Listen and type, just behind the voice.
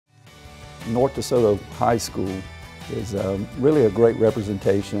North DeSoto High School is really a great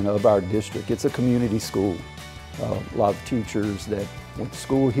representation of our district. It's a community school. A lot of teachers that went to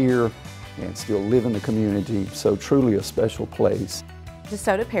school here and still live in the community, so truly a special place.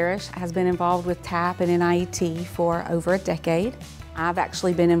 DeSoto Parish has been involved with TAP and NIET for over a decade. I've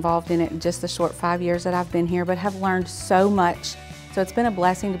actually been involved in it in just the short 5 years that I've been here, but have learned so much. So it's been a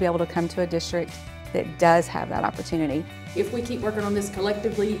blessing to be able to come to a district that does have that opportunity. If we keep working on this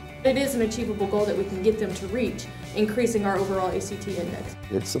collectively, it is an achievable goal that we can get them to reach, increasing our overall ACT index.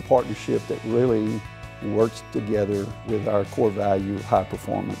 It's a partnership that really works together with our core value of high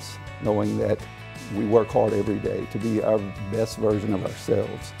performance, knowing that we work hard every day to be our best version of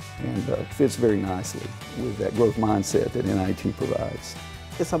ourselves, and fits very nicely with that growth mindset that NIET provides.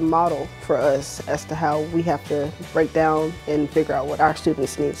 It's a model for us as to how we have to break down and figure out what our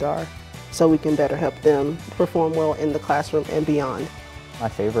students' needs are so we can better help them perform well in the classroom and beyond. My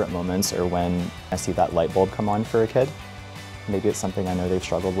favorite moments are when I see that light bulb come on for a kid. Maybe it's something I know they've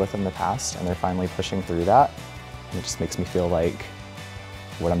struggled with in the past and they're finally pushing through that. And it just makes me feel like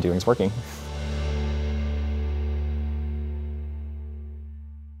what I'm doing is working.